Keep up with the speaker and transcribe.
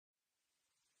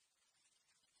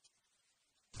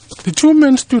The two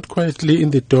men stood quietly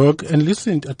in the dock and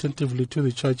listened attentively to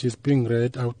the charges being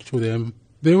read out to them.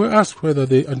 They were asked whether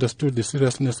they understood the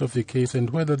seriousness of the case and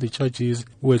whether the charges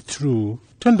were true.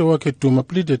 Thandowakhe Duma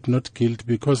pleaded not guilty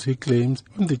because he claims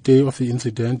on the day of the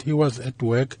incident he was at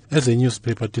work as a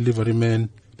newspaper delivery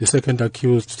man. The second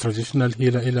accused, traditional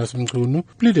healer Elias Mchunu,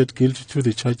 pleaded guilty to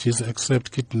the charges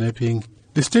except kidnapping.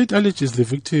 The state alleges the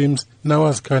victims,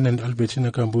 Nawaaz Khan and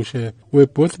Albertina Kambushe, were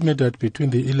both murdered between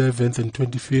the 11th and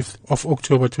 25th of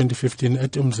October 2015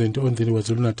 at Umzinto on the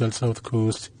KwaZulu-Natal South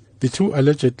Coast. The two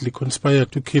allegedly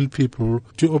conspired to kill people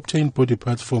to obtain body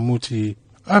parts for Muti.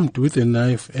 Armed with a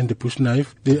knife and a bush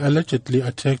knife, they allegedly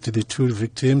attacked the two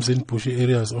victims in bushy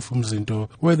areas of Umzinto,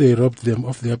 where they robbed them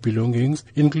of their belongings,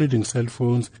 including cell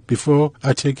phones, before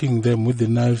attacking them with the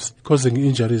knives, causing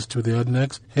injuries to their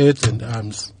necks, heads and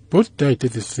arms. Both died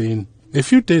at the scene. A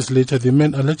few days later, the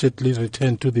men allegedly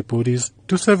returned to the bodies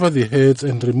to sever the heads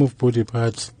and remove body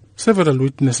parts. Several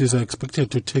witnesses are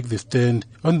expected to take the stand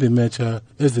on the matter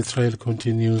as the trial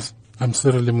continues. I'm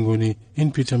Cyril Mnguni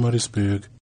in Pietermaritzburg.